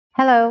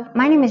Hello,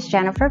 my name is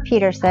Jennifer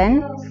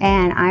Peterson,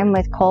 and I'm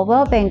with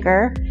Coldwell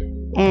Banker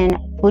in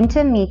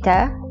Punta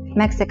Mita,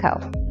 Mexico.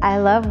 I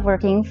love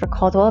working for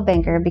Coldwell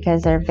Banker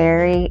because they're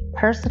very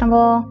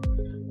personable,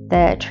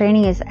 the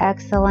training is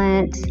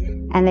excellent,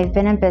 and they've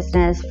been in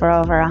business for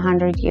over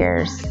 100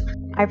 years.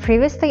 I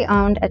previously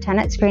owned a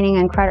tenant screening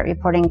and credit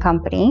reporting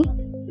company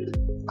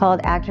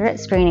called Accurate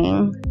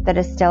Screening that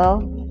is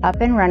still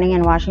up and running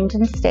in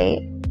Washington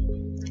State,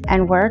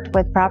 and worked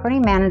with property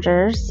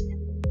managers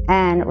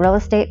and real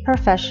estate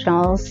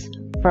professionals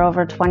for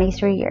over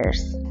 23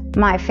 years.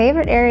 My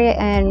favorite area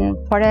in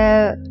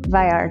Puerto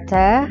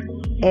Vallarta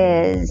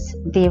is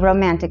the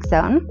romantic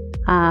zone.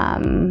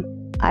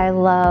 I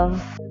love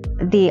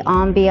the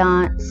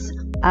ambiance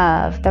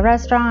of the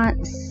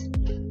restaurants,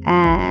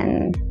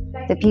 and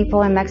the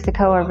people in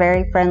Mexico are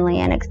very friendly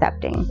and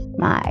accepting.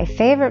 My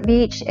favorite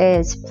beach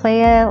is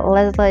Playa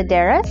Las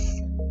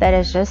Laderas, that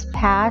is just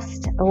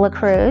past La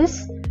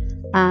Cruz,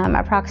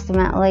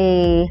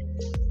 approximately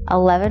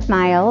 11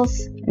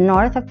 miles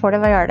north of Puerto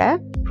Vallarta.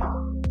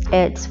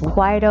 It's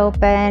wide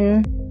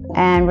open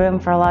and room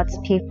for lots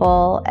of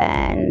people,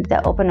 and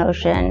the open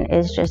ocean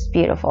is just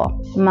beautiful.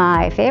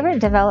 My favorite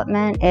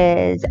development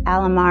is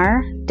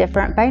Alamar,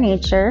 Different by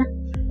Nature.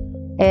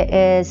 It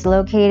is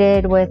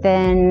located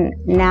within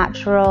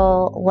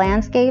natural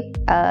landscape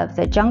of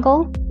the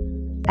jungle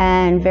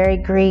and very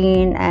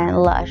green and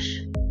lush.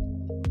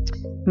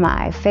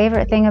 My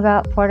favorite thing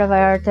about Puerto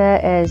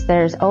Vallarta is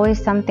there's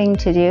always something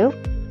to do.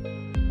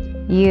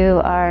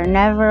 You are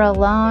never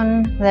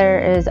alone. There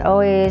is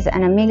always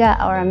an amiga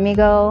or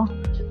amigo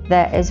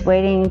that is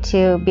waiting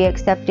to be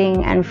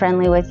accepting and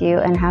friendly with you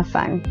and have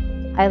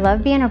fun. I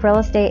love being a real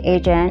estate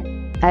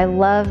agent. I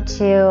love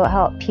to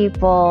help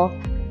people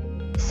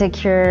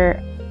secure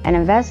an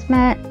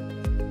investment,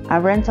 a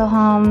rental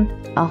home,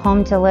 a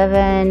home to live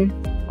in,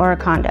 or a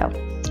condo.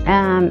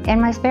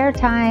 In my spare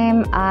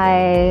time,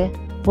 I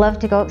love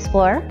to go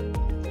explore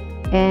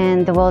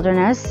in the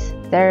wilderness.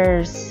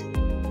 There's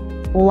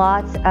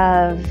lots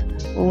of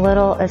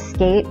little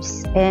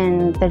escapes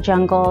in the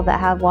jungle that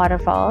have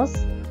waterfalls,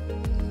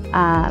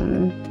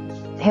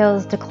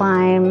 hills to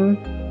climb,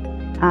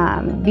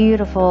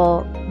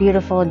 beautiful,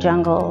 beautiful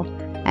jungle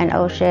and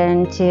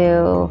ocean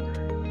to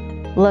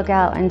look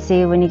out and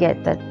see when you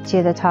get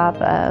to the top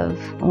of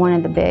one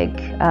of the big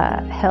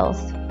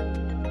hills.